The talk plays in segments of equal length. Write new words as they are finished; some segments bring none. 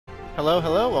Hello,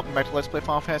 hello, welcome back to Let's Play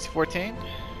Final Fantasy XIV.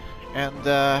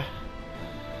 And,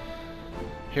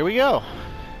 here we go.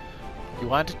 You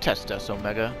wanted to test us,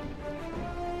 Omega.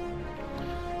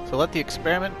 So let the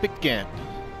experiment begin.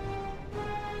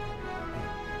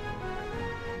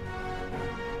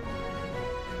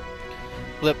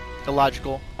 Blip,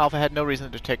 illogical. Alpha had no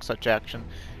reason to take such action.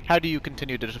 How do you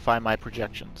continue to defy my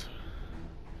projections?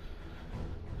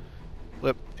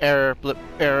 Blip, error, blip,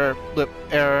 error, blip,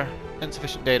 error.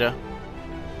 Insufficient data.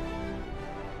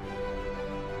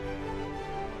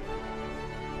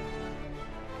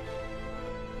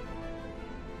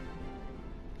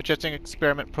 Adjusting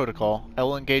experiment protocol. I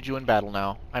will engage you in battle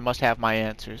now. I must have my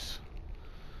answers.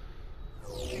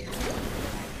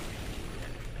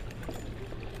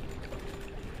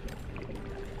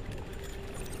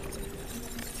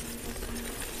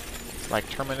 It's like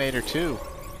Terminator 2.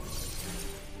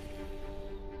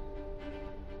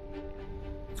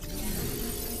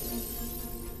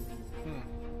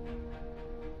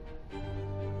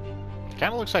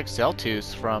 Kinda looks like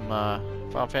Celtus from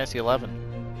Final Fantasy XI.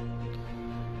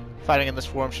 Fighting in this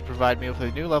form should provide me with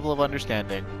a new level of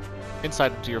understanding.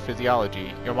 Insight into your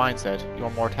physiology, your mindset,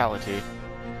 your mortality.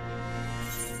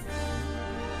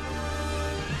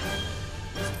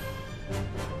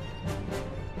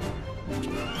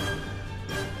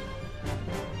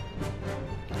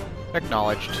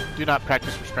 Acknowledged. Do not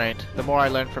practice restraint. The more I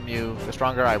learn from you, the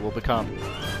stronger I will become.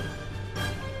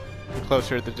 The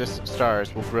closer the distant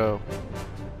stars will grow.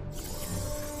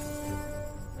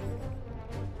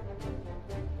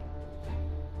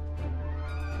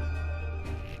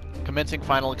 Commencing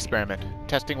final experiment.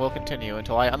 Testing will continue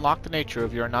until I unlock the nature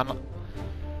of your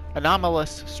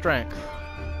anomalous strength.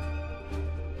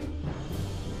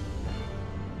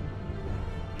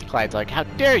 Clyde's like, how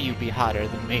dare you be hotter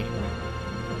than me?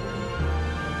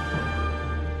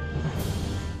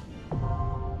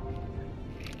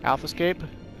 AlphaScape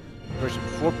version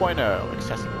 4.0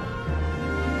 accessible.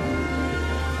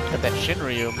 Got that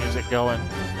Shinryu music going.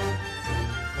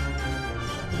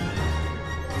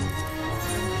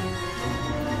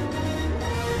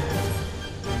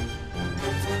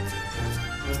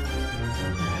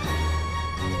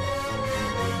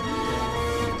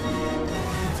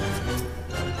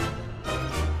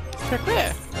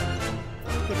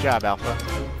 Good job, Alpha.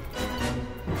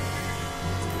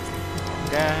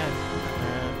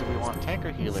 Do we want tank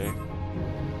or healer?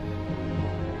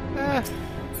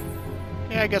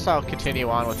 Yeah, I guess I'll continue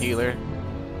on with healer.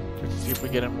 Just to see if we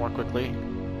get in more quickly.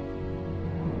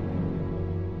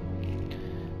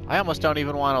 I almost don't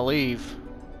even want to leave.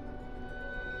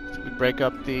 So we break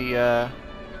up the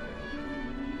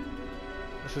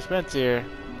suspense here.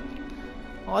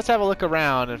 Well, let's have a look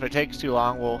around. If it takes too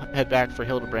long, we'll head back for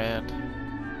Hildebrand.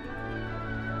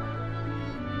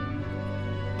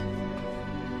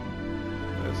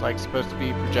 There's like supposed to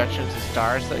be projections of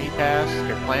stars that he passed,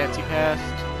 or planets he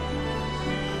passed.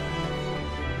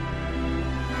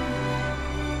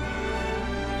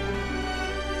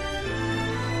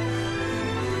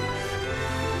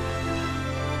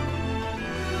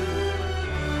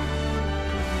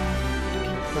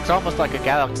 Looks almost like a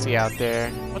galaxy out there.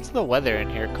 What's the weather in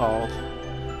here called?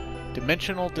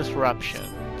 Dimensional disruption.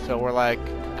 So we're like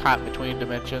caught between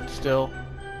dimensions still.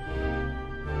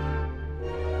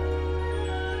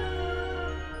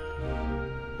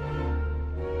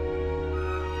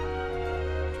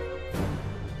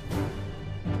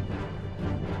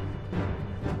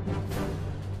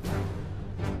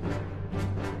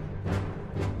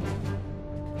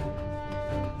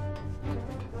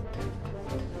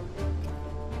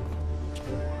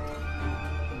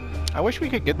 I wish we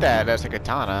could get that as a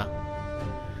katana.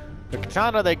 The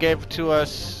katana they gave to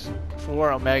us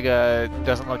for Omega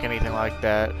doesn't look anything like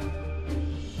that.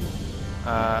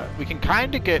 We can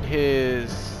kind of get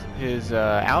his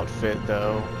outfit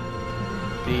though.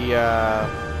 I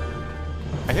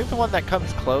think the one that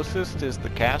comes closest is the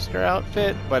caster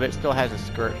outfit, but it still has a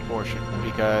skirt portion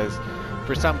because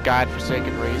for some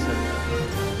godforsaken reason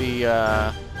the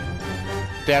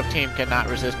dev team cannot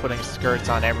resist putting skirts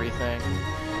on everything.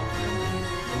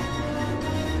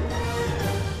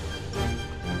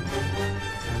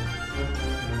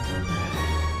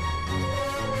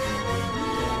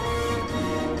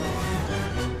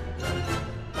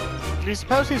 Do you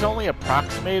suppose he's only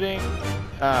approximating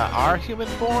our human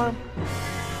form?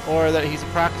 Or that he's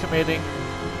approximating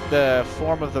the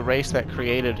form of the race that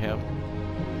created him?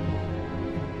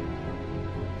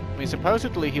 I mean,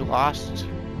 supposedly he lost...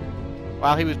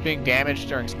 While he was being damaged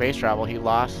during space travel, he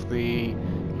lost the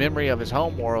memory of his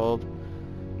home world.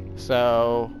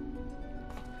 So...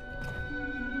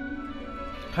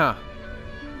 Huh.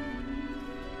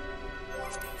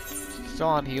 Still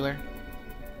on healer.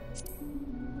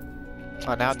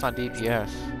 Oh, now it's on DPS.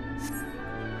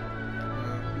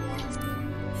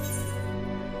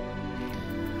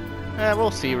 We'll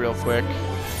see real quick.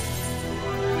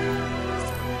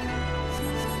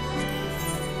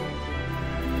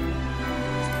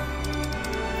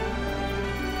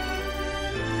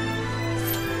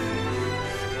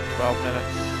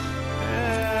 Minutes.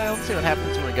 Let's see what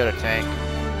happens when we go to tank.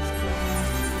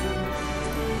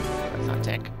 That's not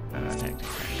tank. Tank.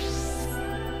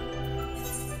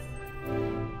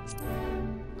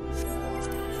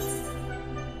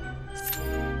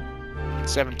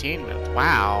 17 minutes.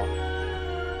 Wow.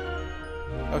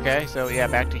 Okay, so yeah,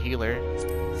 back to healer.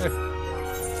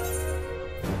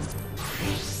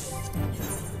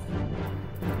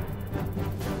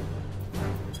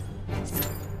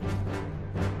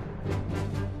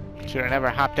 Should have never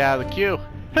hopped out of the queue.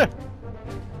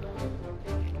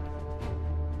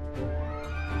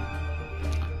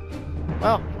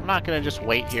 Well, I'm not gonna just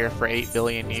wait here for 8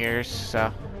 billion years,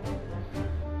 so.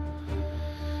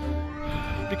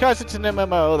 Because it's an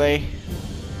MMO, they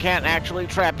can't actually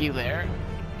trap you there.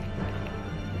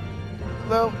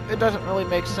 Though, it doesn't really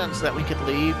make sense that we could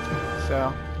leave,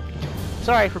 so.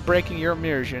 Sorry for breaking your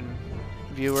immersion,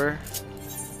 viewer.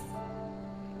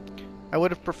 I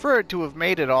would have preferred to have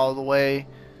made it all the way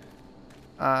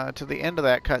to the end of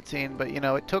that cutscene, but you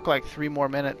know, it took like 3 more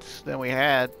minutes than we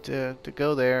had to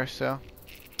go there, so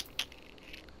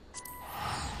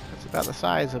that's about the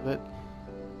size of it.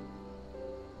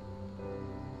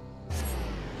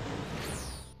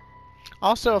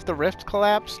 Also, if the rift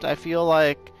collapsed, I feel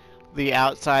like the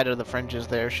outside of the fringes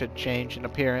there should change in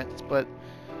appearance, but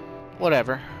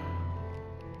whatever.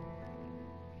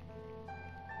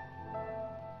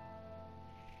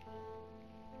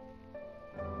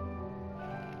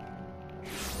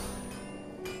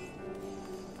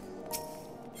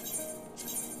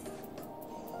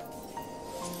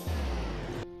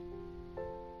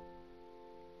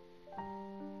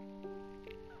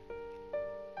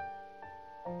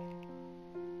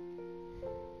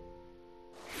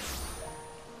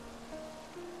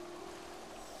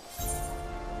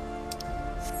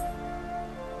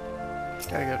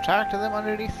 Gotta go talk to them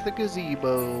underneath the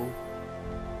gazebo.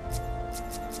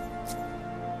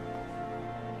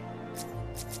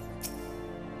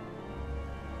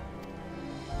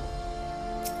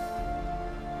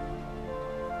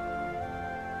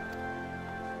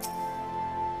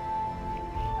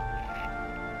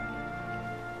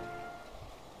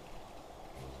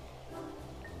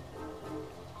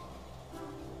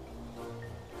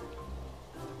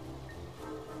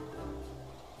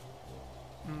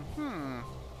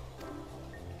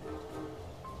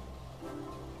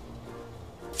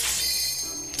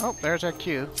 Oh, there's our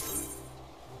queue.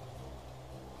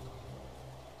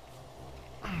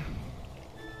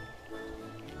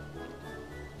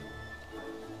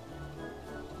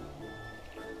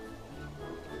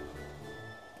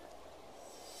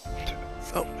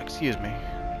 Oh, excuse me.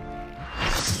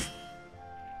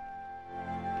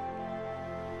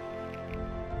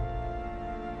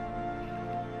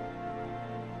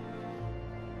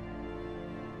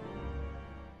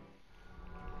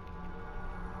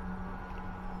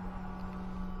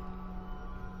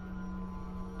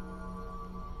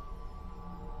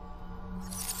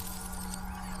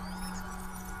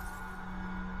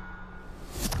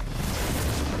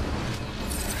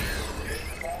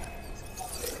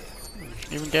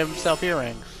 Even gave himself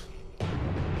earrings.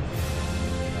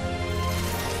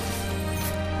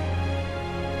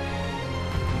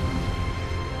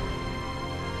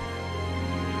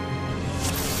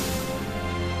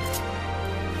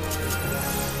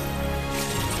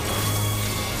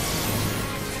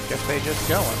 Guess they just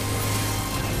going.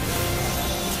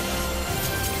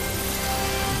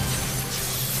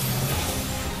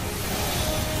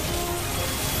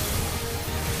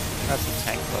 That's a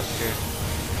tank buster.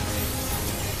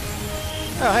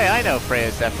 Oh, hey, I know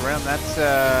Freya's Zephyrim. That's,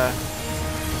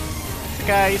 the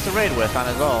guy I used to raid with on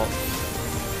his ult.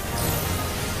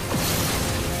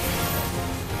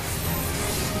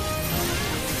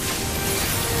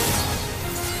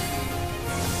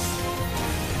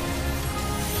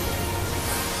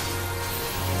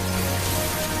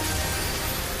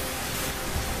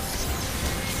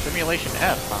 Simulation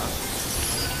F, huh?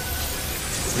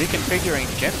 Reconfiguring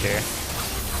gender.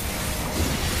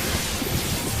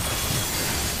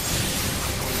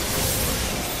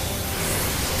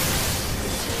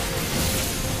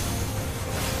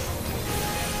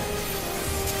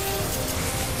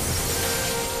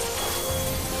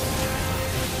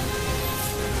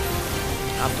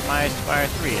 Optimized Fire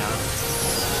 3, huh?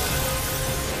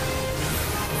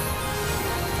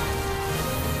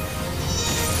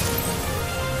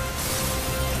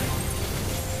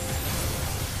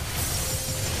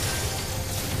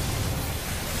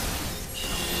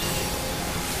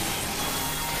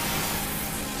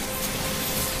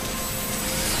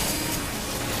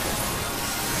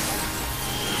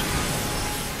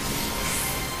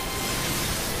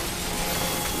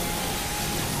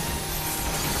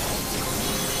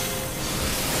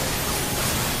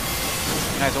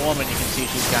 the woman, you can see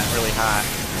she's gotten really hot.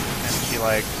 And she,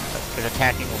 like, is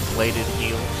attacking with bladed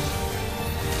heels.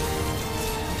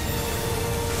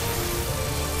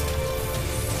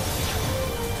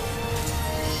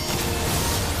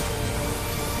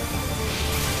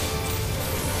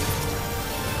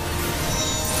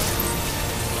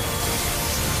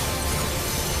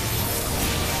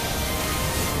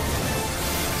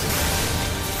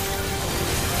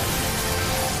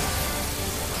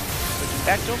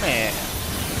 Back to me.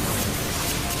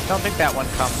 I don't think that one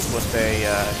comes with a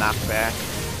knockback.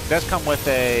 It does come with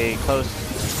a close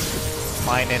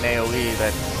mine in AoE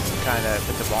that kind of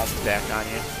puts a bomb stack on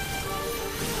you.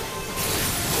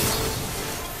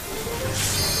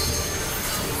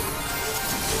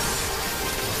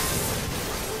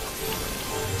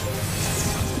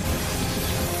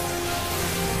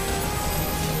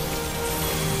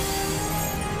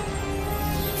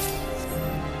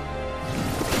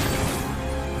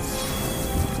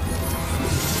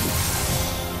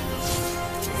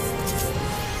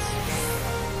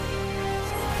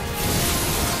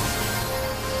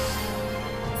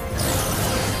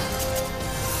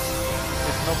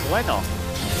 Bueno.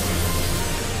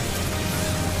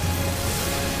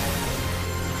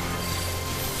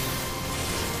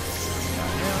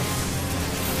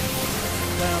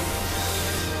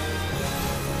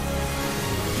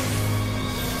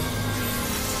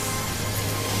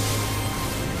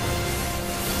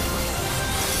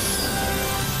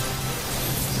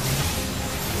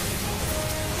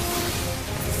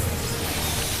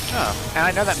 Oh, and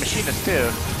I know that machinist too.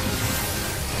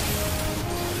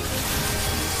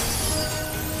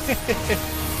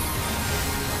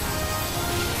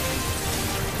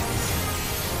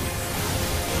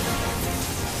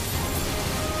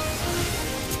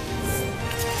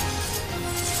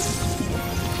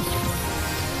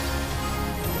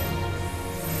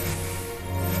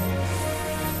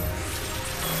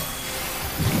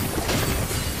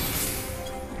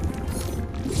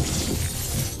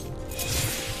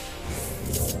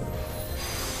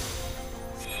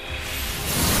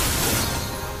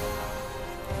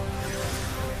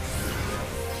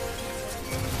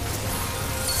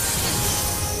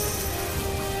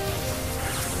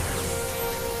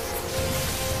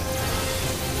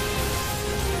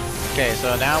 Okay,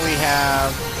 so now we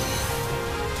have...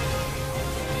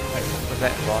 Wait, was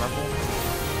that vulnerable?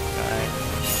 Alright.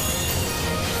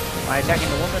 Am I attacking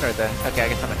the woman or the... Okay, I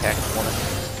guess I'm attacking the woman.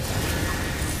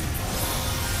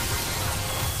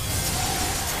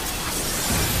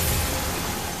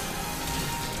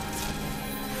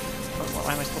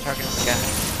 Why am I still targeting the guy?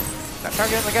 Stop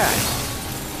targeting the guy!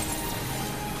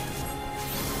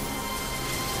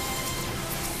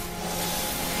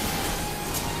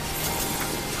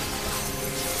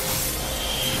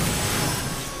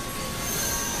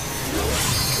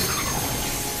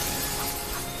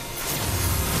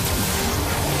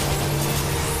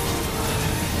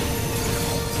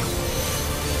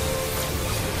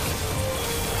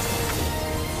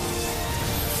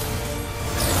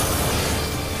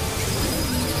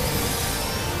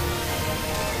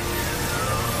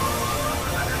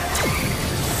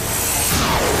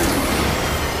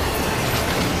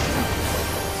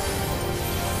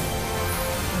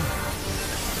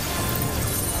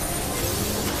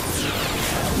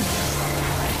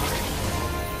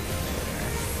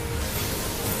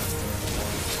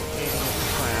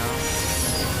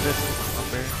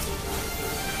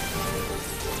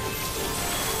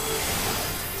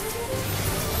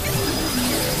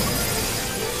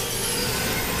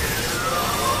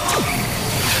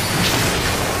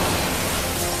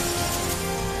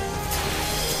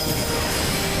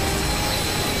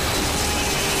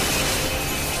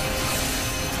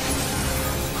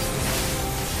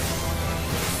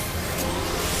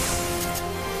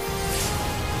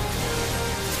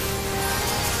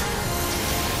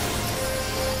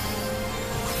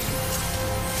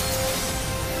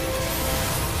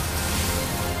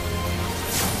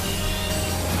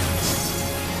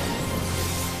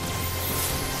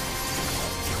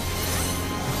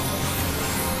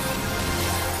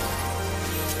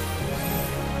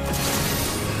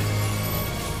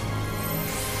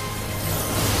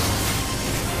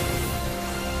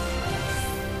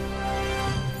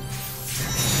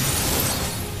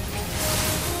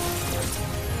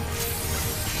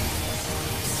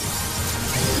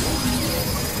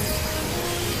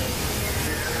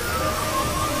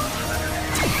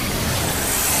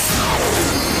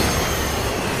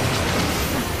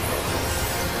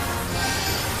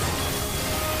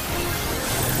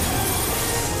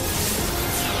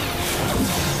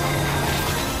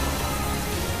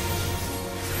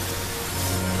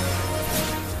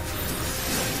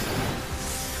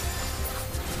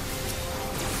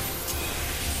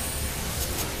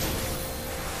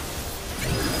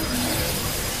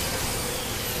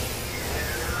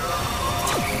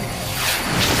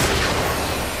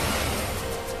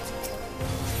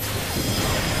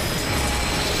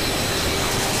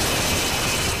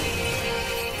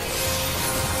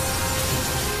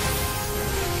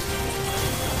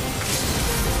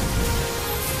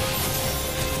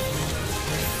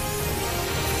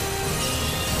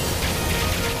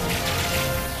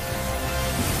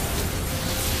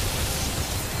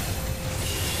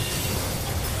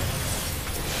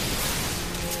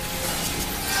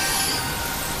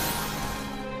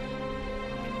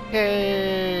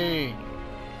 Yay!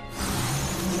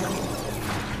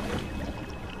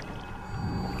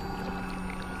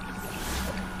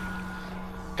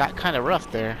 Got kind of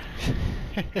rough there.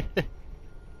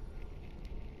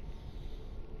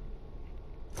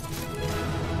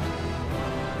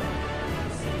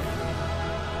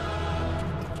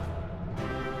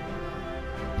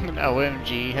 An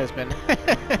OMG has been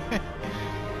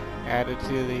added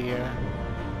to the...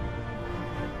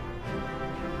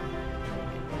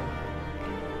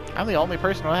 I'm the only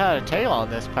person who had a tail on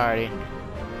this party.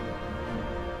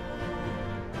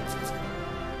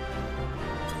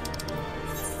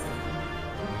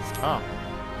 Oh.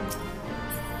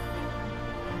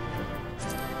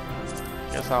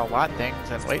 Guess I'll lot things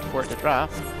and wait for it to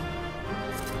drop.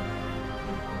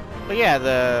 But yeah,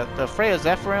 the Freya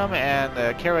Zephyrim and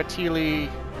the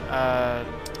Karatili,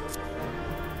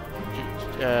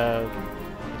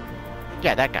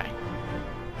 yeah, that guy.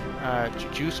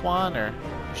 Juswan or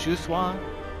Shuswan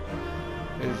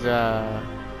is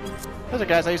those are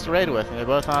guys I used to raid with, and they're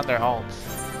both on their alts.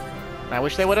 And I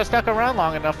wish they would have stuck around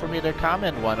long enough for me to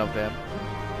comment one of them.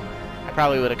 I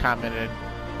probably would have commented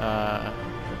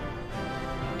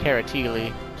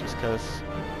Karatili, just because.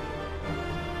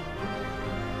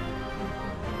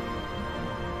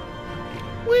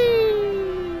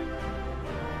 Whee!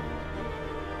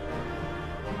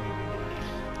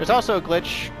 There's also a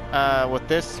glitch with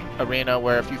this arena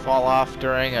where if you fall off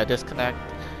during a disconnect,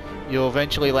 you'll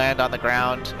eventually land on the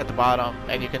ground at the bottom,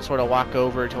 and you can sort of walk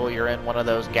over till you're in one of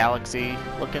those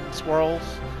galaxy-looking swirls.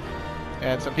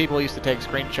 And some people used to take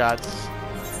screenshots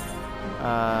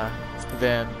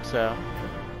then, so...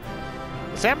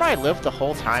 The samurai lived the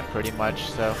whole time, pretty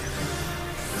much, so...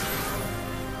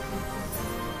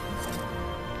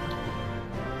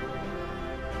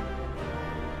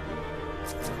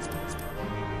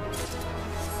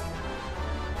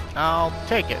 I'll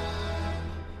take it.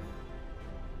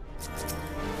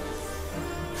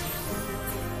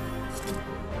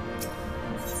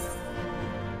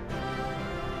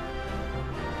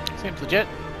 Seems legit.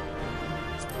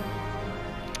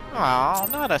 Oh,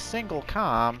 not a single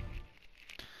comm.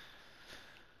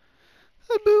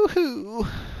 A boo-hoo.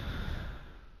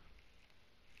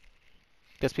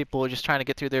 Guess people were just trying to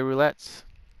get through their roulettes.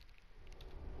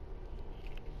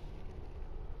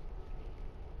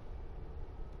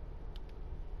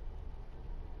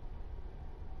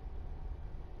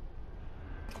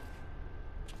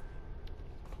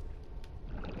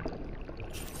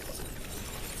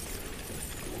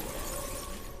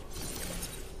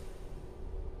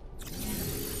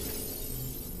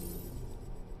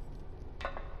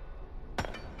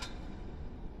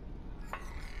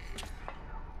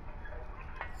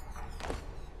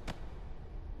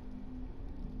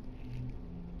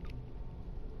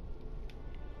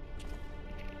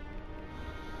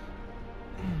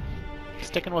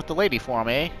 Sticking with the lady form,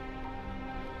 eh?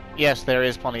 Yes, there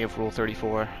is plenty of Rule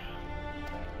 34.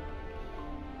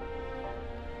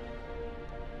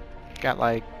 Got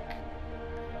like...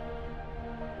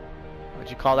 Would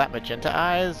you call that magenta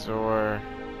eyes, or...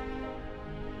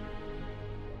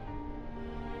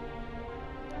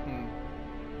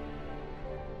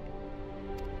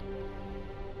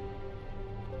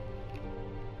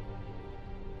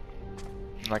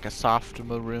 Like a soft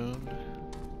maroon?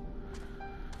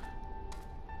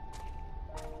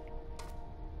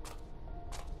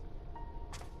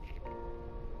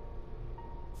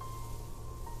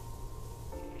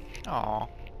 Aww.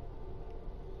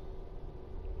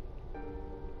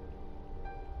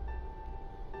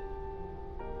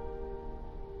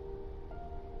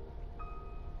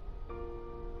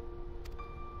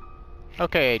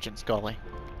 Okay, Agent Scully.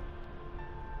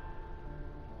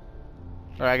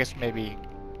 Or I guess maybe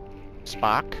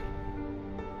Spock?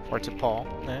 Or it's a Paul.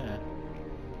 Yeah.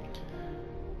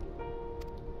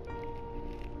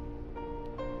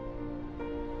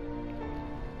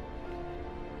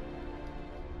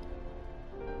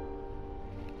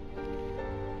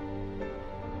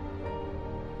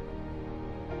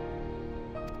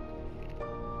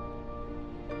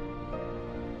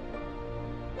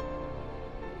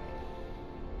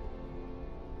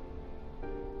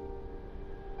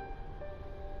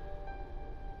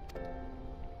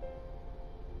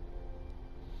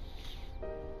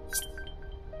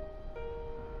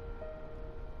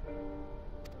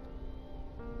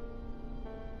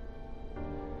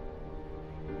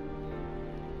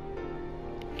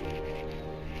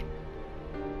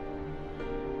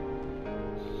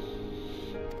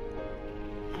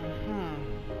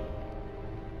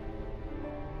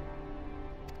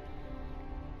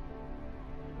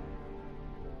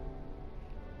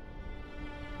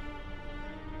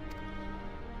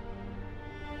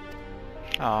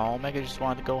 Oh, Omega just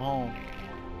wanted to go home.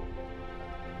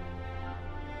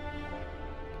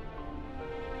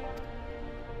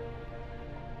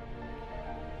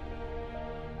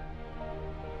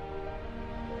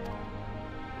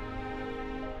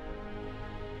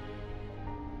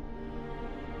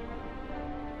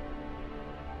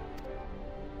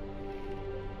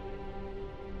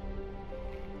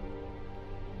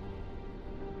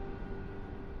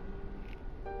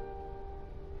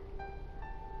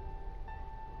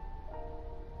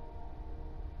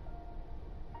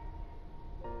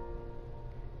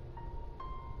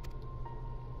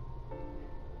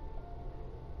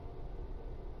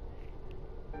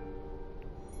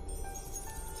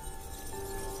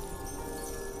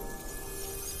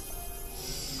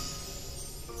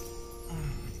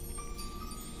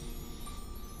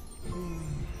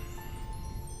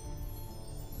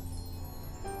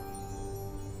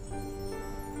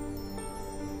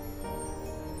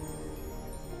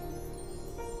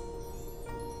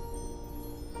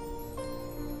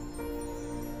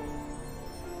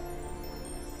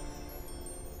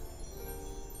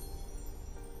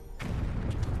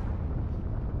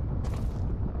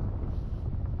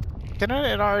 Didn't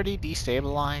it already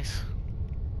destabilize?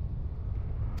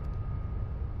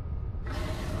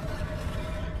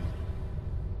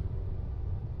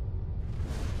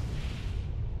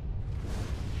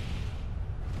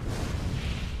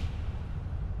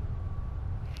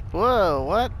 Whoa,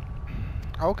 what?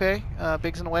 Okay,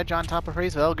 Biggs and Wedge on top of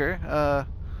Hraesvelgr.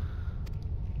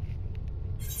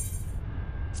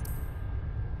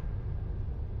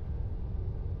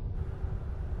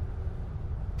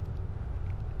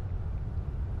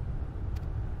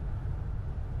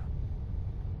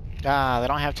 They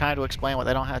don't have time to explain what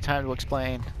they don't have time to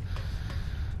explain.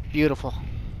 Beautiful.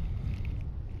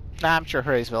 I'm sure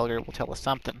Hraesvelgr will tell us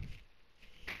something.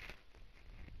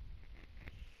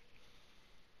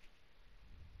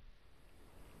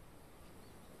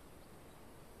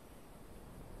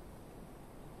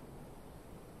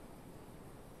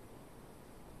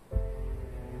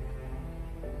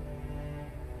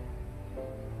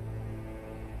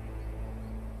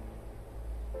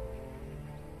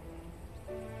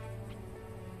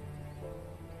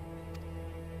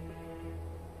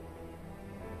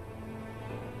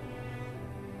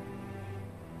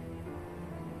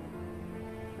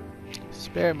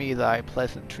 Spare me thy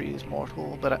pleasantries,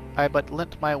 mortal, but I but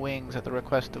lent my wings at the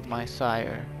request of my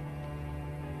sire.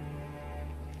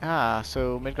 Ah,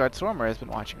 so Midgard-Sormr has been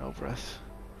watching over us.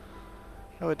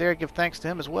 I would dare give thanks to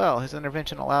him as well. His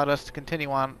intervention allowed us to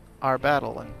continue on our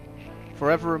battle and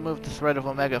forever remove the threat of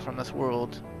Omega from this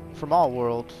world, from all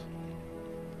worlds.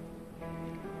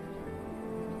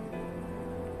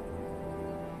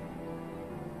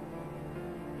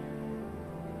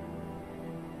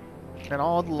 In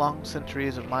all the long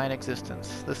centuries of mine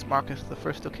existence, this marketh the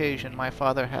first occasion my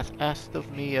father hath asked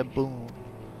of me a boon.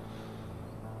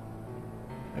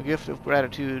 A gift of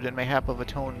gratitude and mayhap of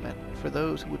atonement for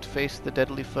those who would face the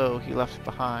deadly foe he left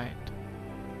behind.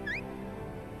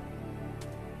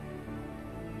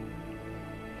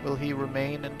 Will he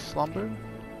remain in slumber?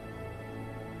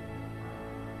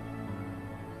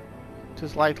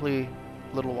 'Tis likely,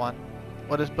 little one.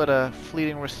 What is but a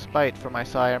fleeting respite for my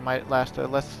sire might last a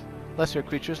lesser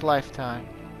creature's lifetime.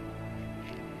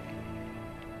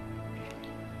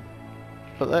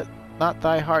 But let not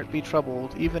thy heart be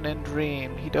troubled, even in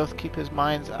dream he doth keep his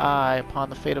mind's eye upon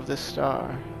the fate of this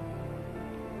star.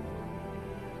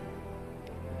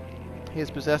 He is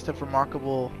possessed of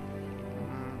remarkable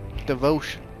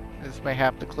devotion, is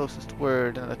mayhap the closest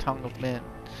word in the tongue of men.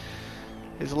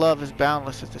 His love is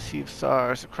boundless as the sea of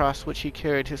stars, across which he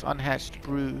carried his unhatched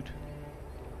brood.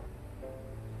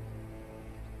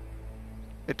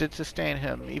 It did sustain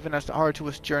him, even as the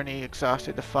arduous journey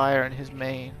exhausted the fire in his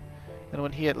mane, and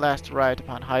when he at last arrived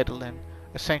upon Hydaelyn,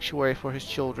 a sanctuary for his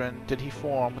children, did he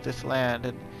form with this land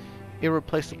an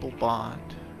irreplaceable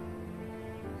bond.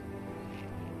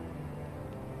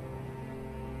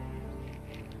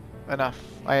 Enough,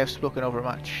 I have spoken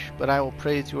overmuch, but I will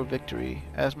praise your victory,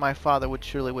 as my father would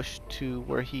surely wish to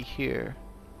were he here.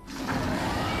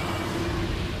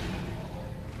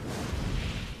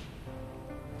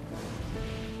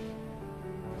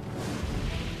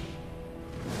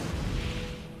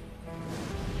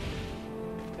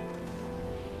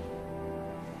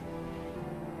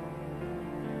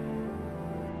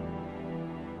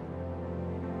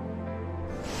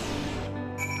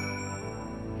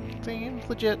 Seems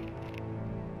legit.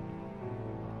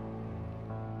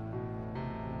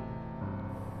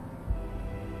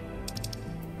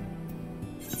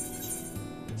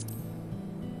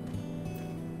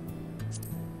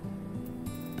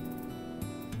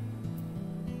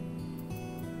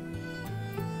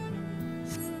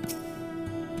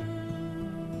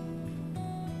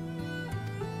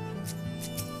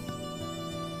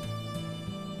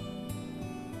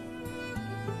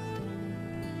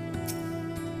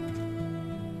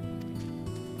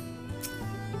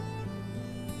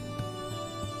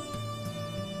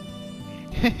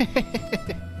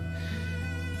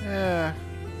 Yeah.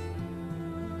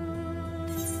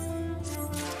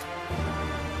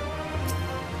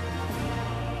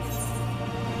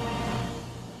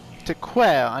 To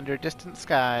quail under distant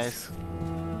skies.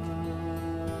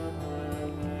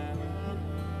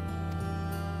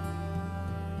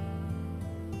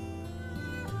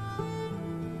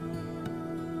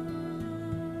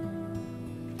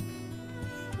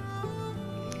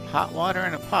 Hot water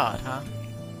in a pot, huh?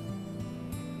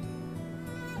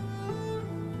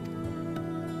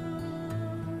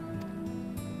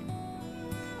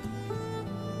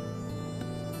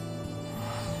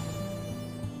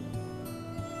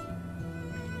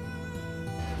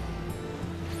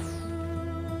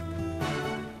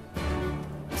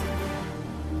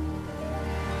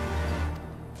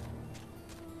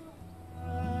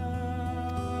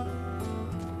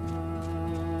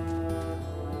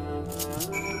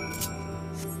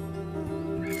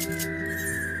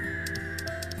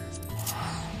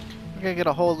 We're gonna get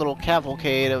a whole little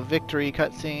cavalcade of victory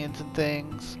cutscenes and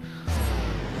things.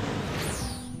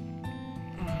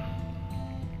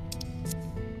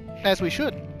 As we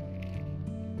should.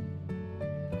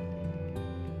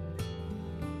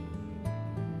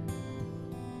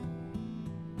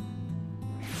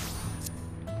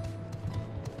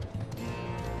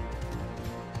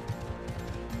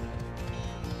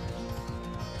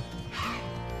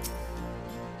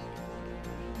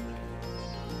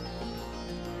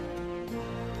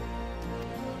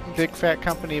 Big fat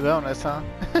company bonus, huh?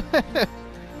 Well,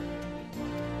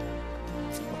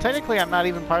 technically I'm not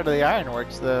even part of the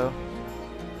Ironworks, though.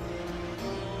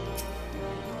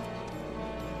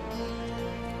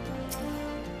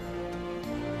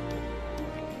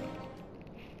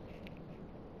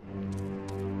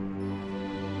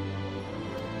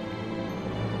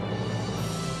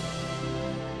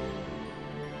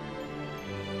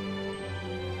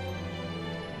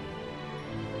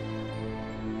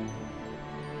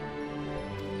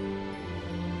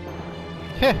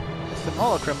 Heh, a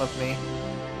simulacrum of me.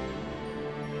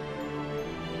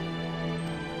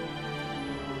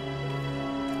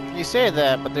 You say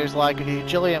that, but there's like a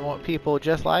gajillion people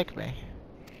just like me.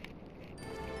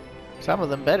 Some of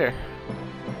them better.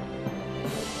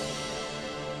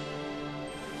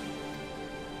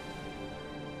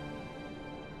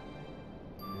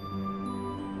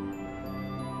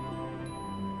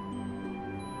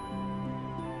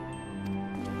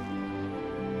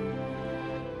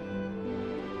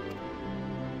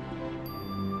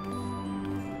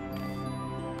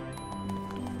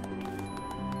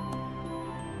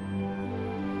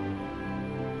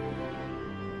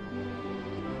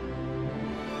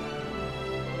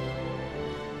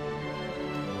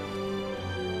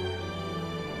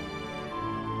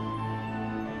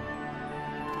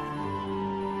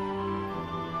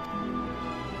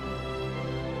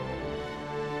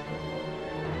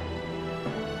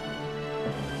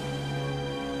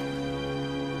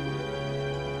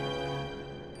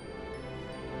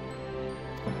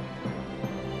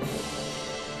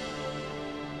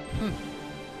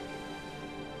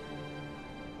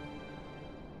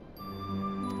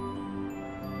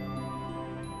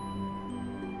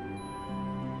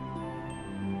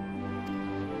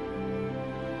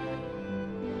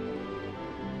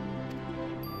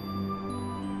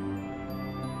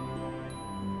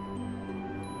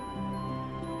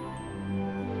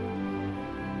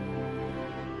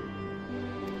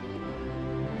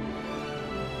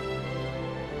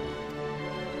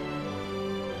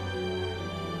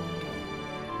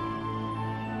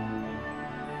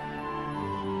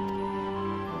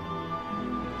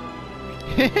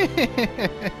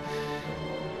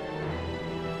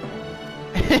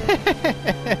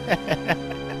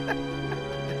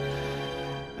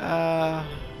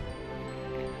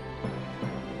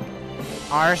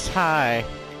 Arse high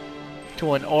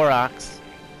to an aurochs.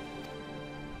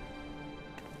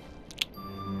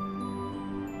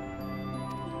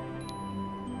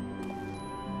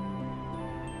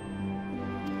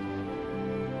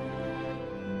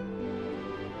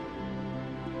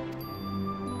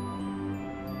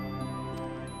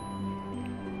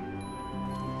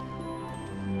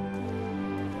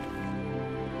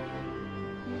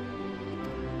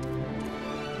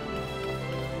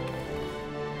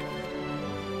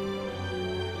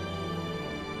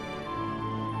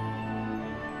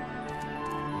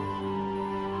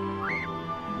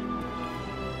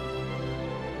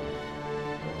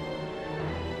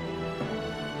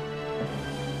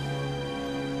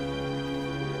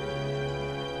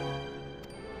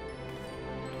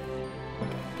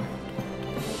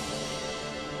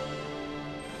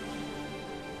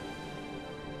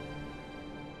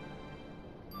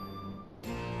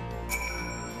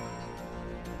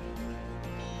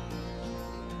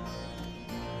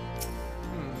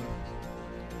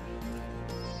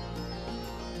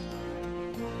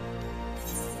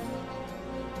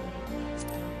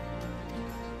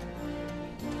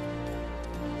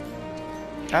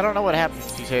 I don't know what happens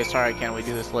if you say, sorry, can we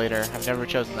do this later? I've never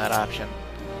chosen that option.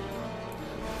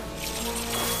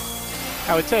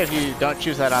 I would say if you don't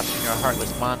choose that option, you're a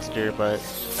heartless monster, but,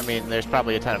 I mean, there's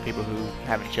probably a ton of people who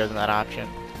haven't chosen that option.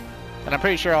 And I'm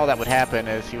pretty sure all that would happen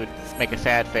is he would make a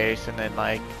sad face and then,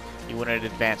 like, you wouldn't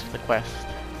advance with the quest.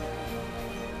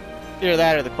 Either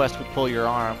that or the quest would pull your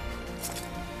arm.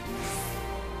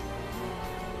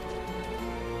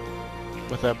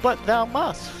 With a, but thou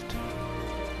must.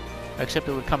 Except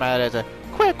it would come out as a,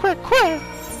 quit, quit, quit!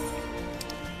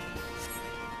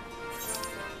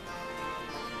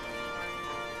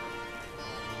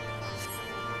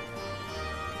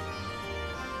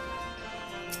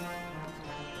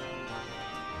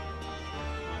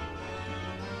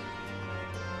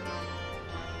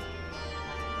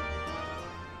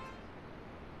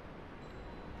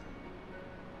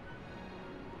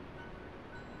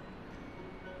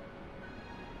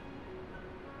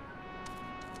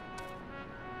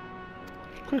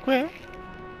 Quick, quick.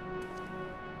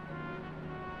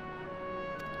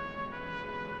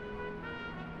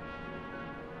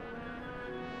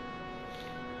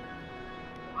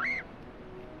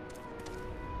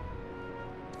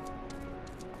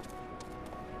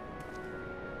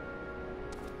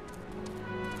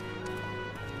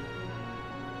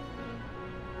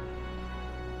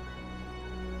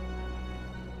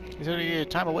 He said he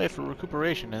needed time away for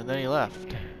recuperation, and then he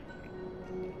left.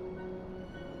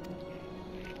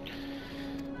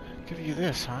 Give you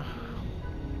this, huh?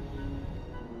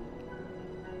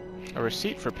 A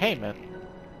receipt for payment.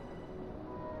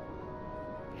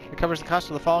 It covers the cost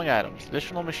of the following items: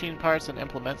 additional machine parts and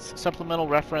implements, supplemental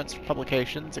reference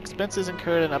publications, expenses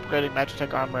incurred in upgrading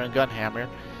Magitech armor and gunhammer,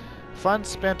 funds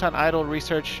spent on idle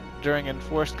research during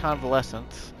enforced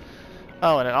convalescence.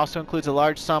 Oh, and it also includes a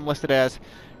large sum listed as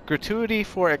gratuity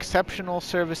for exceptional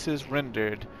services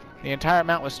rendered. The entire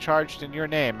amount was charged in your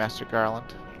name, Master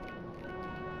Garland.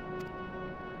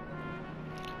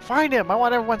 Find him! I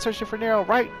want everyone searching for Nero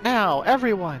right now!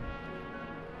 Everyone!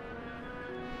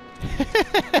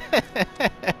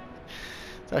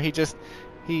 So he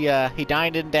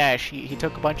dined and dashed. He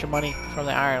took a bunch of money from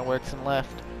the ironworks and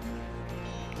left.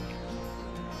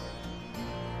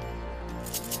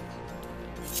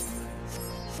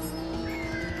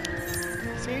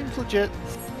 Seems legit.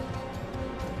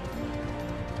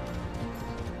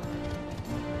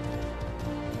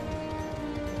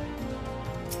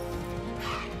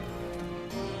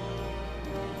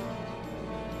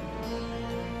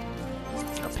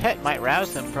 Pet might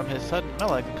rouse him from his sudden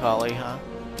melancholy, huh?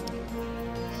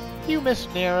 You miss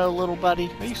Nero, little buddy?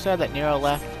 Are you sad that Nero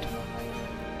left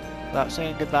without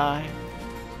saying goodbye?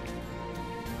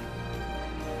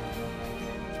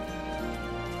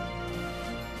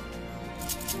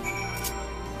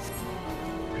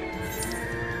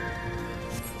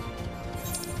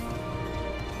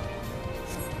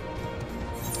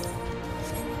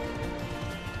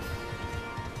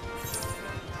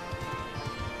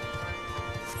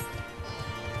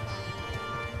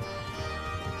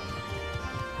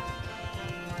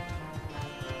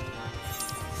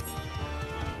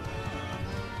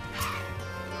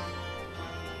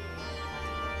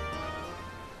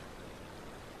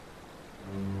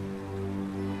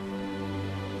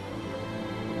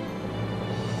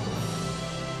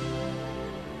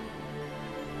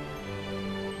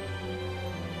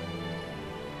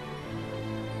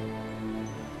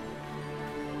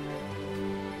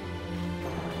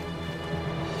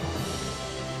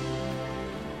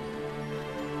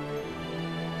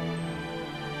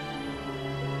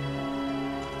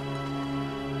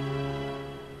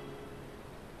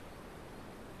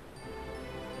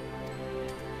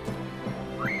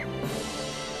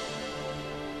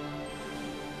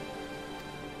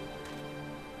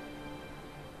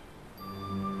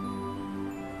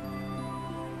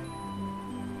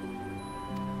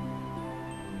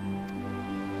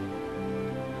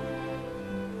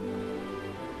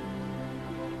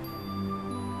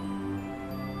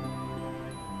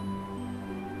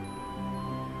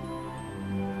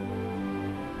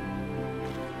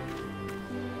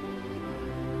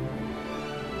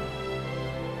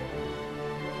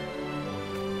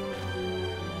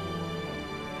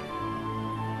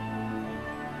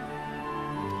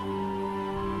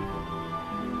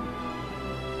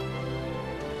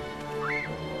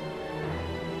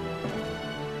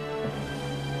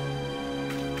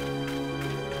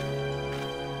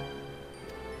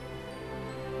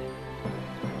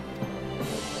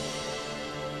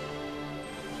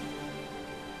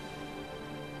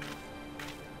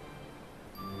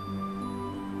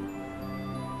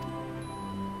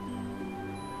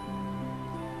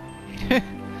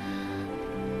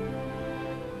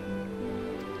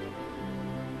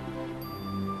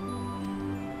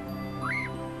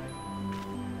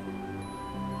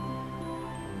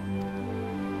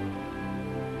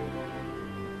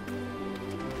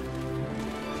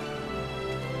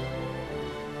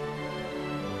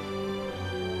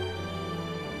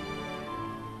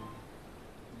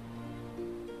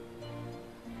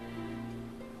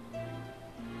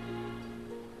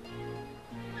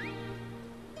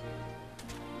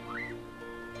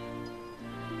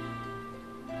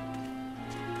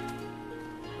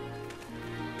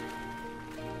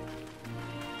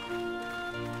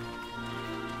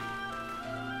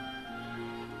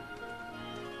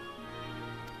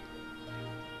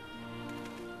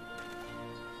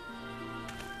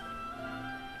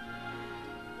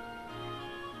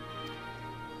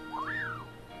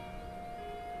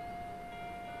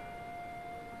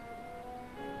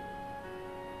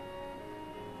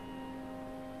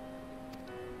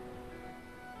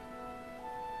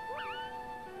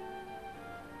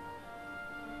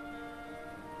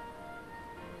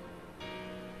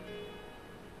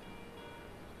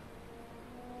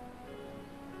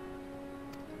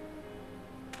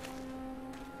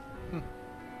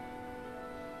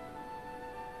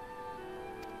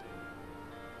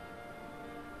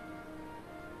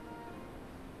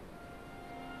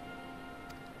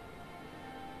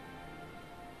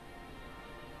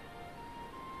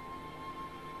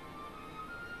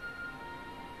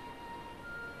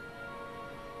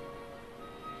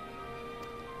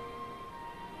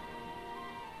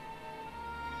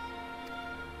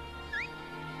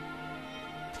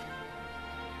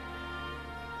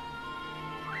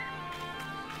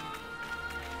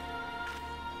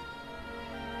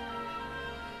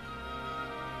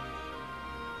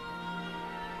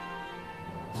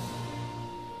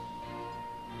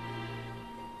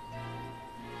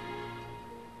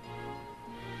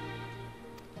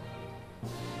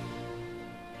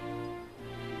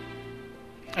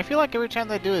 I feel like every time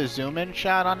they do a zoom in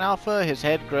shot on Alpha, his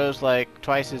head grows like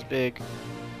twice as big.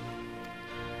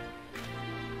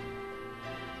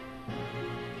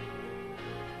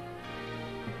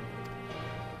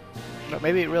 But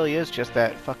maybe it really is just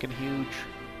that fucking huge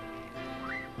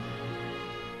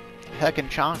heckin'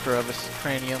 chonker of a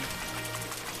cranium.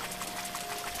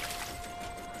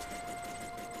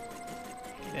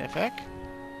 FX?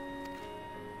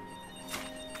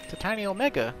 It's a tiny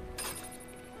Omega.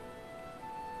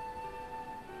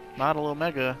 Model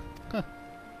Omega. Huh.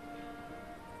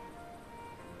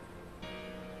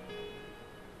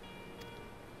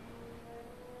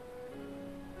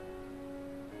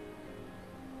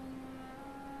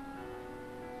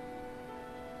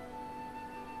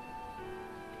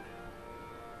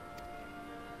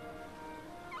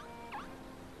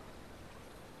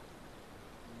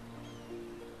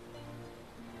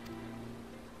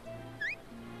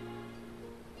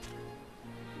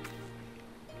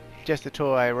 Just a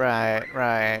toy,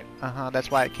 right.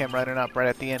 That's why it came running up right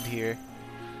at the end here.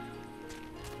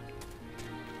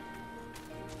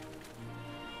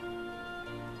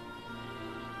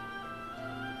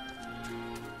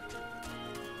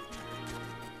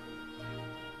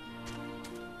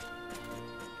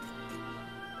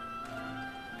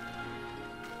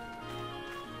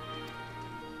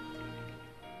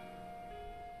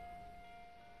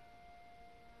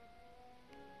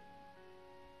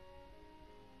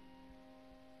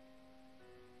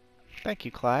 Thank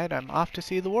you, Clyde. I'm off to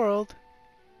see the world.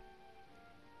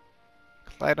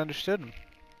 Clyde understood him.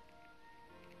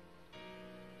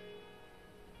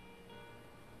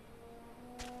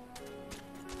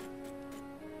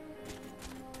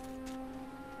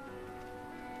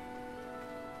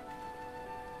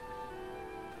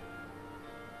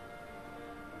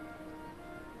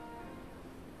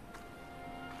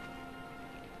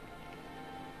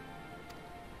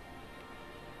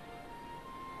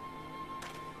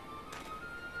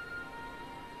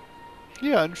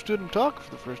 Yeah, I understood him talk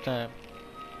for the first time.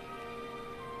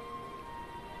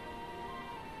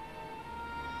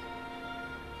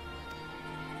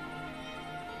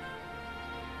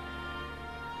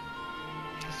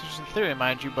 This is just a theory,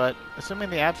 mind you, but assuming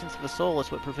the absence of a soul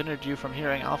is what prevented you from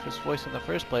hearing Alpha's voice in the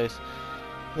first place,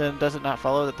 then does it not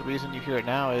follow that the reason you hear it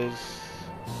now is...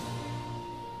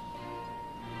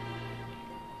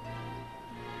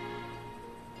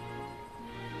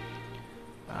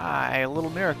 a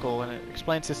little miracle, and it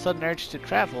explains his sudden urge to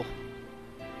travel.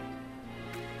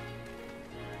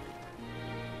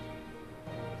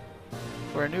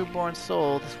 For a newborn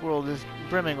soul, this world is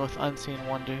brimming with unseen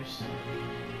wonders.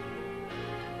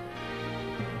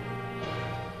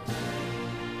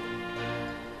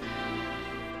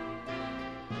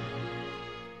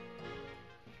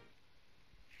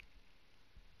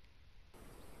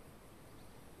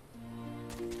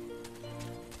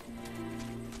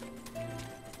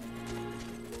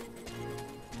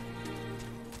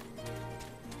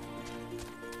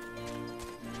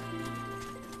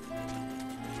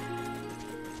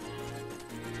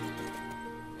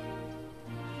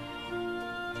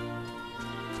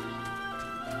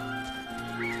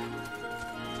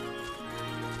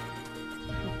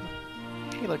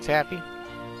 He looks happy.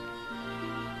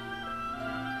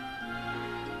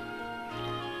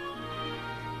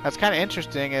 That's kind of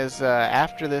interesting is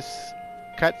after this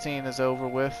cutscene is over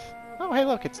with... Oh, hey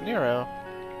look, it's Nero.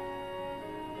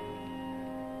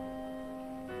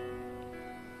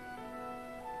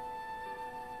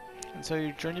 And so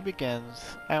your journey begins.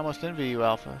 I almost envy you,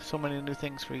 Alpha. So many new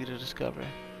things for you to discover.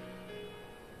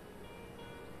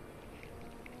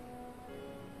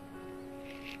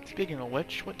 Speaking of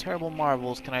which, what terrible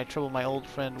marvels can I trouble my old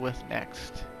friend with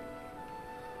next?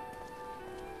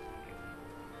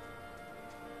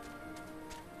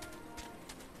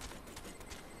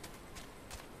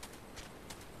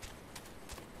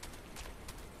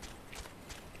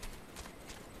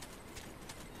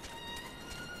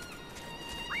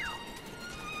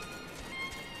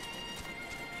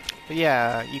 But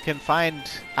yeah, you can find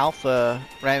Alpha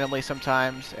randomly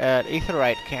sometimes at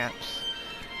Aetheryte camps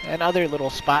and other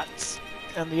little spots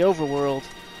in the overworld.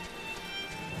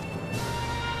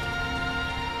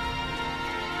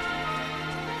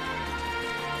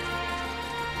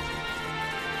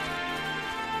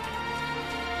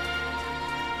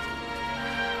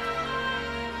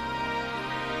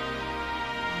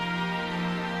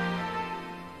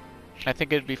 I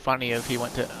think it'd be funny if he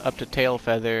went up to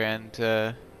Tailfeather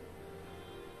and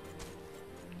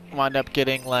wound up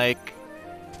getting like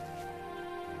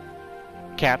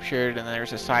captured, and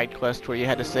there's a side quest where you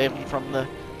had to save him from the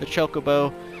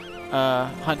chocobo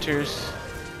hunters.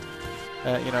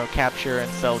 You know, capture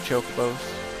and sell chocobos.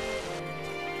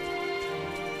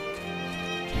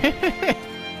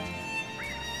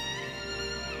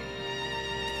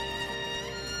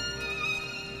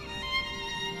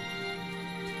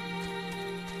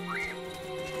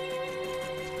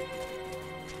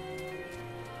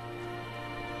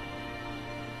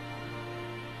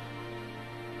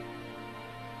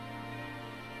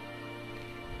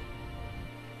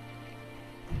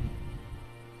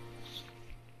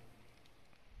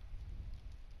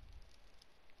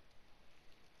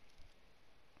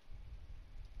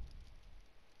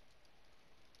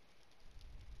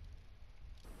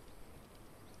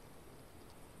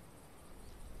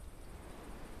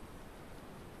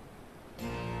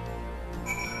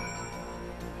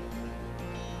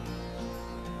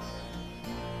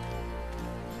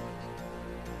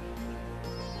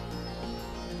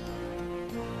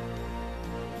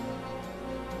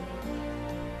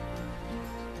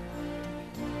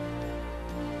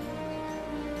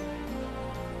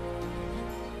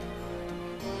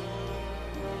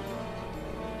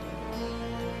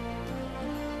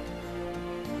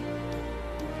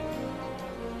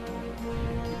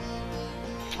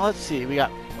 Let's see, we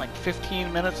got like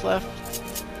 15 minutes left.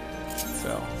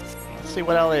 So, let's see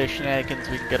what LA shenanigans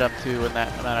we can get up to in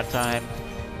that amount of time.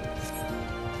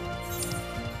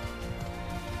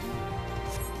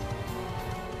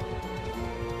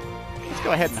 Let's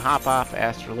go ahead and hop off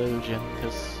Astrologian,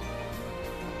 because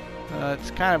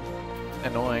it's kind of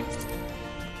annoying.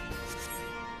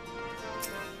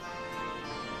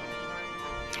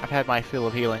 I've had my fill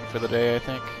of healing for the day, I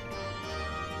think.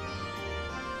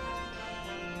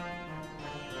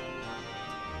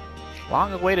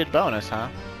 Long-awaited bonus, huh?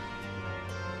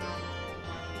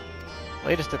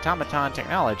 Latest automaton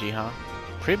technology, huh?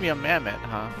 Premium mammoth,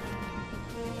 huh?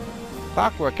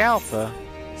 Clockwork Alpha.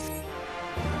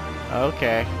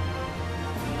 Okay.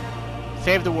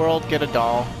 Save the world, get a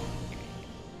doll.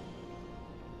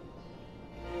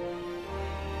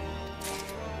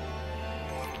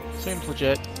 Seems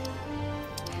legit.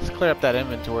 Let's clear up that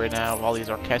inventory now of all these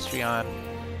Orchestrion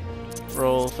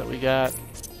rolls that we got.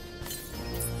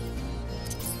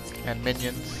 And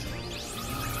minions.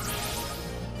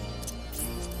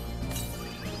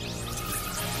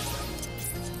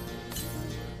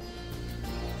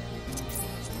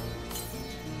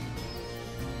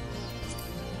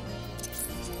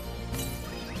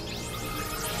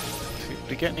 Did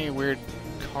we get any weird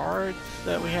cards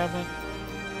that we haven't?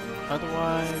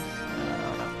 Otherwise, I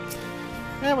don't know.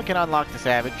 Yeah, we can unlock the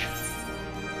Savage.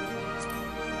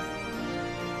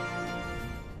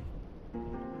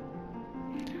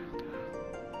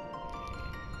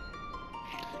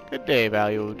 Good day,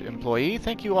 valued employee.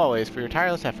 Thank you always for your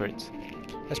tireless efforts.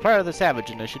 As part of the Savage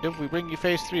Initiative, we bring you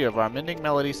Phase 3 of our Mending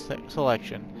Melody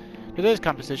selection. Today's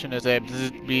composition is a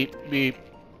bzz, beep, beep.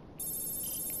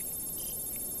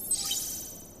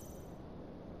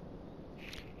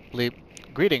 Bleep.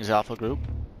 Greetings, Alpha Group.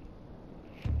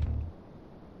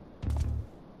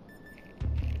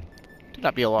 Do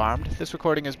not be alarmed. This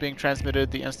recording is being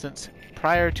transmitted the instance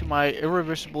prior to my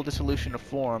irreversible dissolution of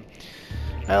form.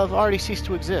 I have already ceased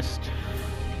to exist.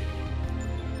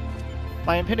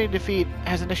 My impending defeat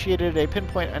has initiated a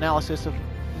pinpoint analysis of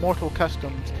mortal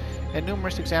customs, and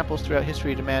numerous examples throughout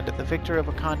history demand that the victor of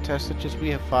a contest such as we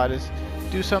have fought is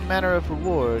due some manner of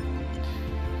reward.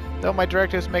 Though my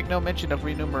directives make no mention of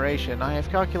remuneration, I have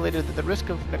calculated that the risk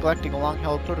of neglecting a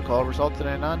long-held protocol results in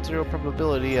a non-zero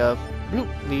probability of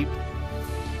bloop leap.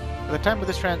 At the time of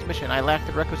this transmission, I lack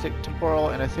the requisite temporal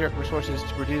and etheric resources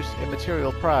to produce a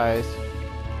material prize.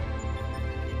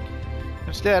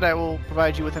 Instead, I will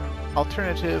provide you with an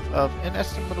alternative of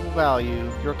inestimable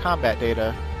value, your combat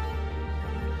data.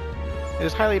 It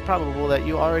is highly probable that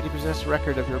you already possess a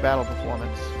record of your battle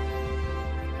performance.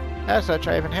 As such,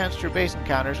 I have enhanced your base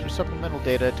encounters with supplemental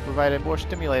data to provide a more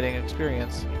stimulating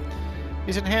experience.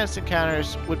 These enhanced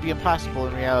encounters would be impossible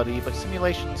in reality, but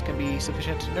simulations can be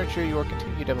sufficient to nurture your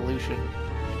continued evolution.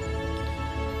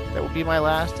 That will be my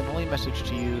last and only message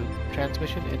to you.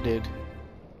 Transmission ended.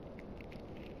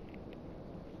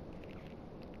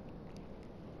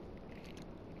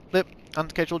 Blip.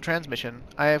 Unscheduled transmission.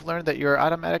 I have learned that your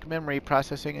automatic memory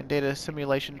processing and data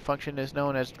simulation function is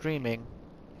known as dreaming.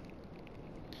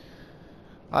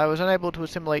 I was unable to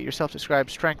assimilate your self-described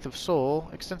strength of soul.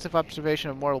 Extensive observation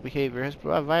of mortal behavior has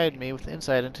provided me with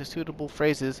insight into suitable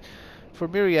phrases for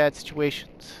myriad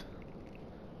situations.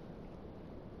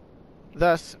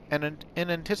 Thus, in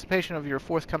anticipation of your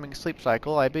forthcoming sleep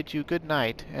cycle, I bid you good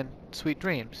night and sweet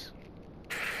dreams.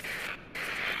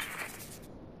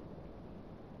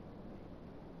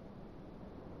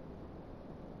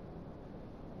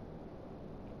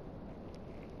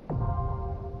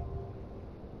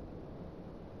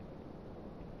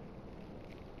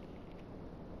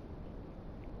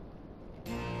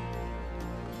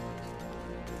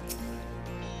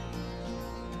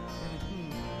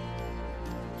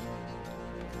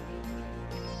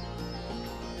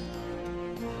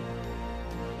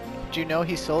 Did you know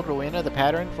he sold Rowena the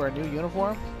pattern for a new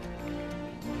uniform?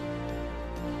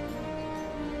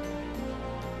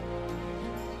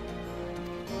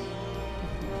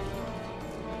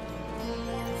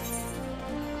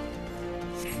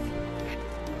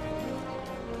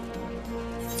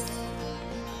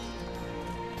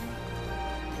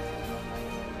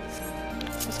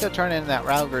 Let's go turn in that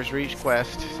Rauger's Reach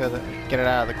quest so that we can get it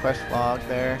out of the quest log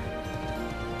there.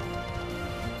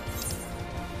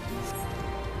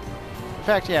 In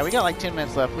fact, yeah, we got like 10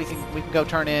 minutes left. We can go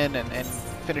turn in and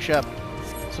finish up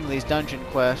some of these dungeon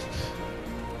quests.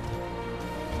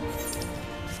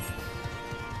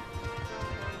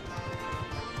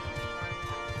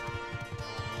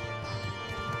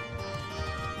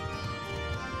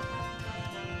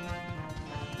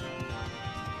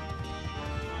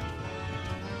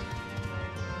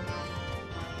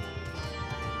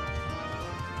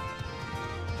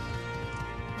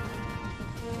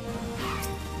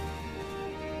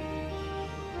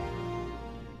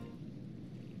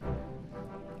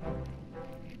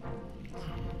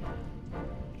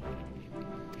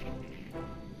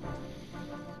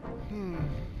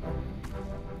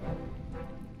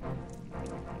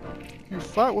 You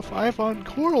fight with Ivan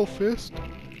Coral Fist.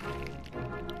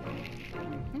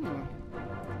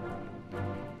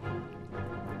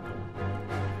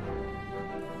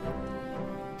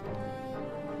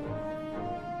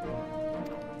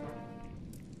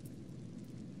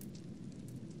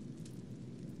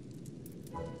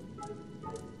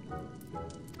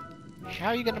 How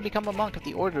are you going to become a monk if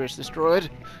the order is destroyed?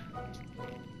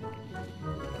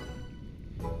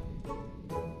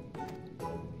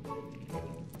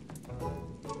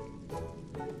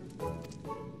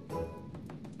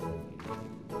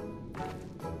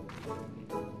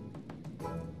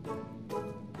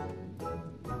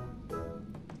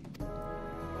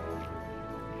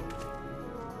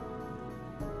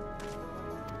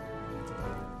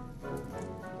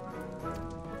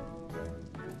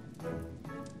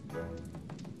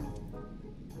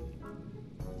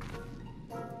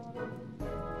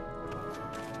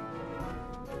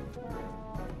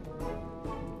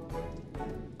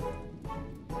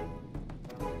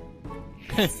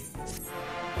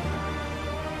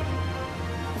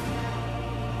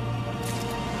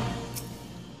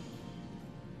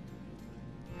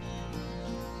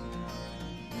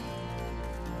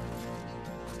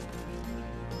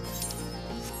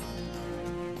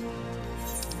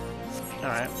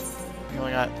 Alright.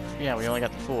 We only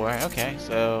got the 4. Okay,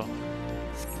 so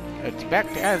it's back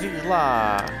to Aziz's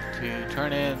Law to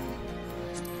turn in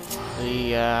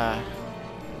the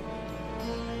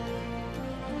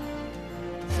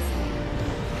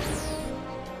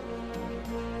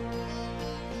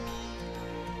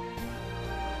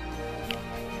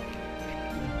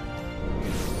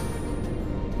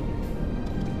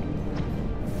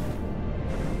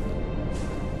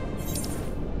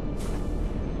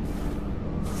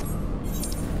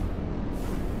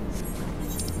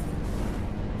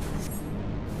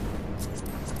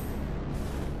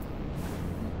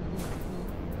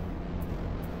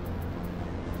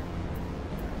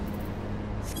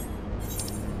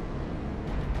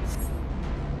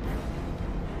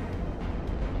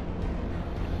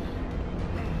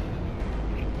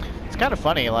kind of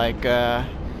funny, like, I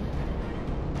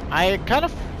kind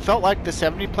of felt like the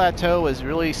 70 plateau was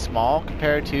really small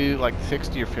compared to, like, the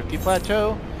 60 or 50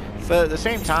 plateau, but at the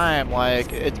same time,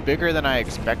 like, it's bigger than I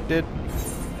expected,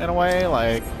 in a way,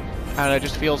 like, I don't know, it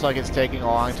just feels like it's taking a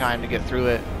long time to get through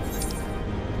it.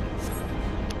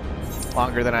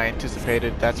 Longer than I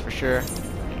anticipated, that's for sure.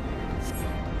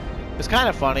 What's kind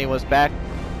of funny was back,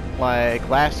 like,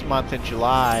 last month in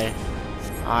July,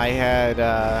 I had,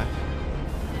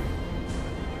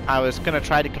 I was gonna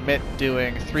try to commit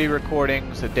doing 3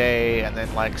 recordings a day and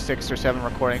then like 6 or 7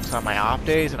 recordings on my off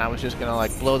days, and I was just gonna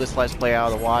like blow this Let's Play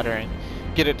out of the water and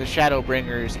get it to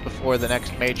Shadowbringers before the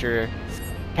next major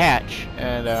patch,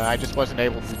 and I just wasn't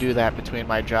able to do that between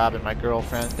my job and my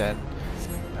girlfriend and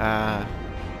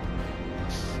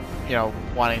you know,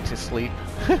 wanting to sleep.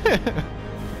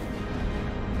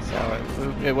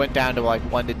 So it went down to like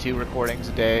 1 to 2 recordings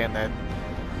a day, and then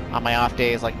on my off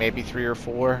days like maybe 3 or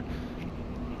 4.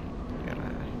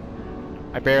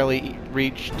 I barely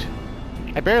reached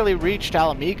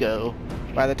Alamigo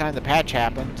by the time the patch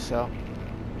happened, so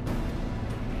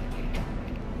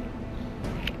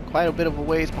quite a bit of a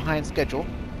ways behind schedule.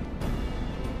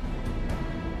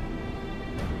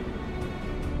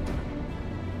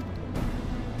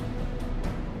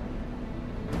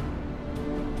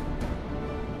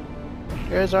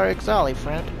 There's our Ixali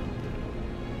friend.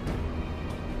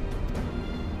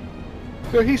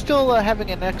 So he's still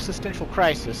having an existential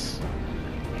crisis.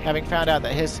 having found out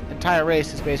that his entire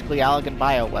race is basically Allegan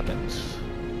bioweapons.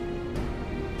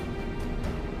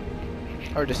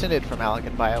 Or descended from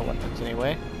Allegan bioweapons,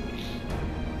 anyway.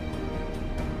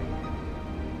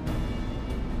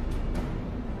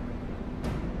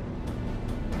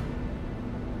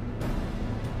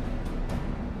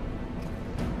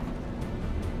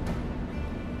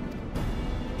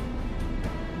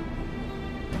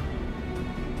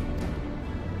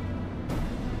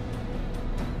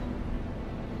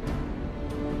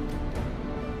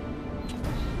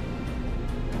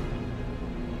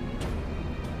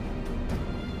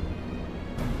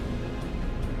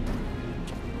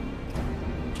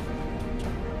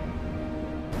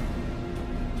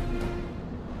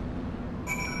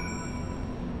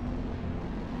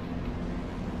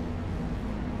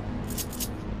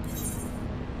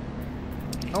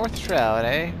 North Shroud,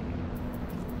 eh?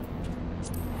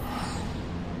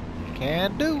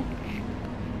 Can do.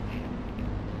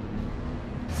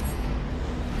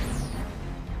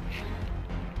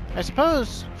 I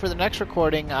suppose for the next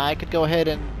recording I could go ahead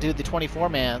and do the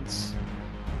 24-mans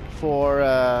for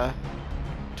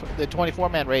the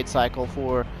 24-man raid cycle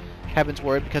for Heaven's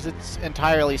Word, because it's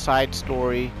entirely side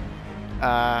story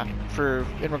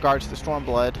in regards to the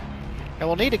Stormblood, and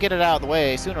we'll need to get it out of the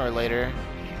way sooner or later.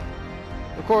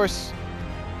 Of course,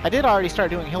 I did already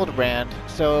start doing Hildebrand,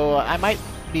 so I might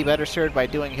be better served by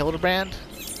doing Hildebrand.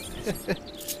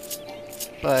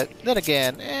 But then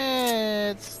again,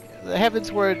 it's the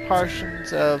Heaven's Word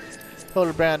portions of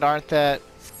Hildebrand aren't that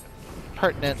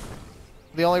pertinent.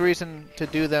 The only reason to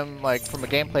do them, like from a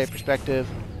gameplay perspective,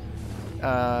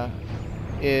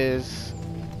 is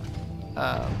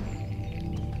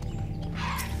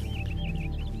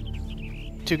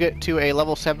to get to a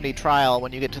level 70 trial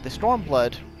when you get to the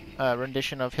Stormblood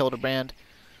rendition of Hildebrand,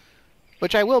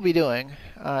 which I will be doing.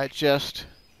 It's just,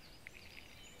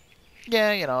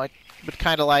 yeah, you know, I would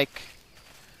kind of like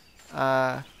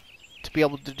to be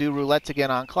able to do roulettes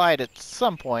again on Clyde at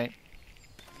some point.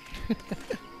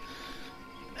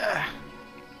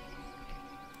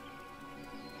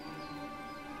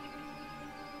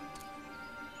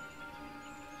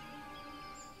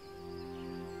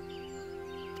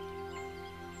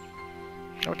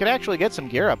 We could actually get some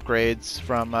gear upgrades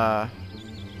from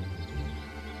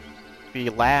the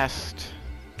last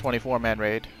 24-man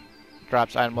raid.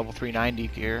 Drops item level 390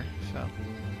 gear, so.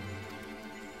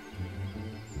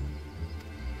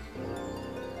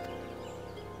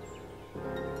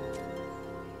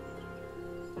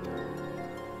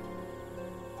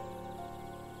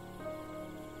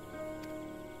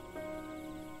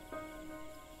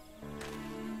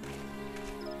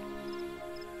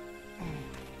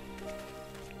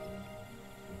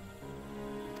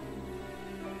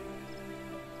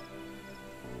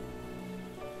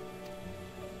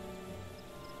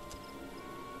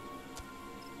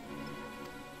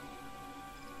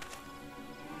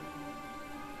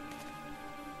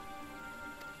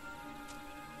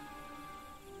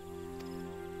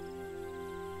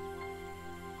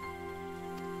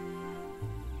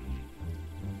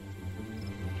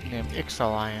 Named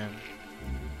Ixalion.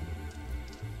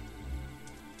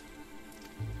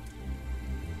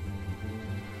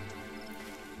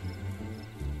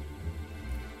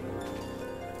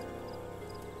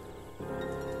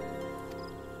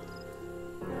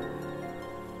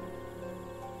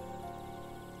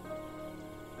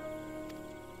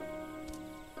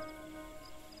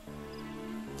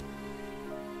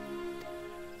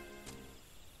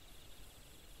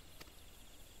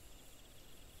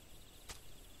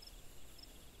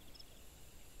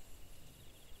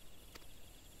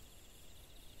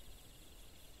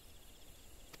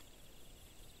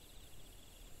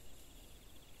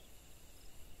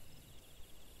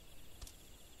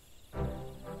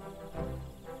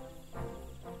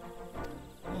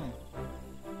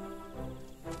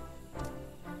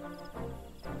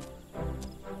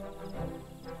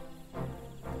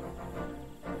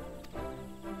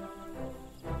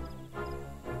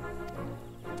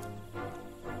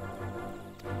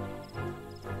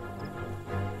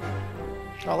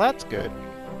 Oh, that's good.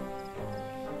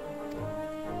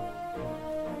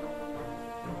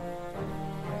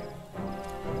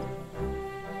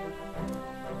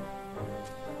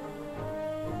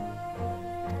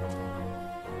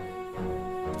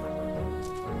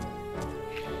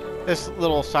 This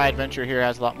little side venture here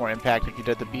has a lot more impact if you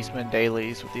did the Beastmen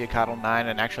dailies with the Akatl 9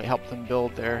 and actually helped them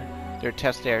build their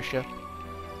test airship.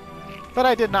 But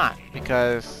I did not,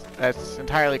 because that's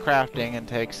entirely crafting and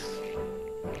takes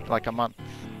like a month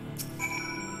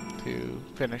to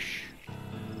finish.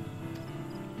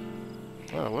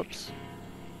 Whoa, whoops.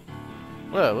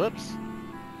 Whoa, whoops.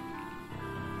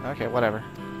 Okay, whatever.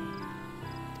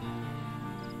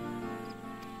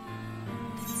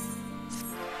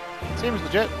 Seems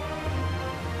legit.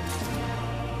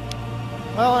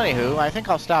 Well, anywho, I think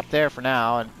I'll stop there for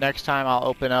now, and next time I'll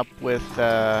open up with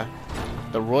the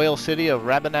royal city of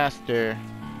Rabanastre.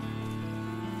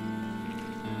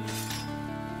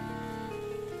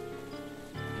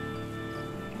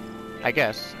 I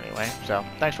guess, anyway. So,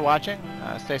 thanks for watching,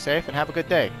 stay safe, and have a good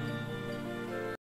day.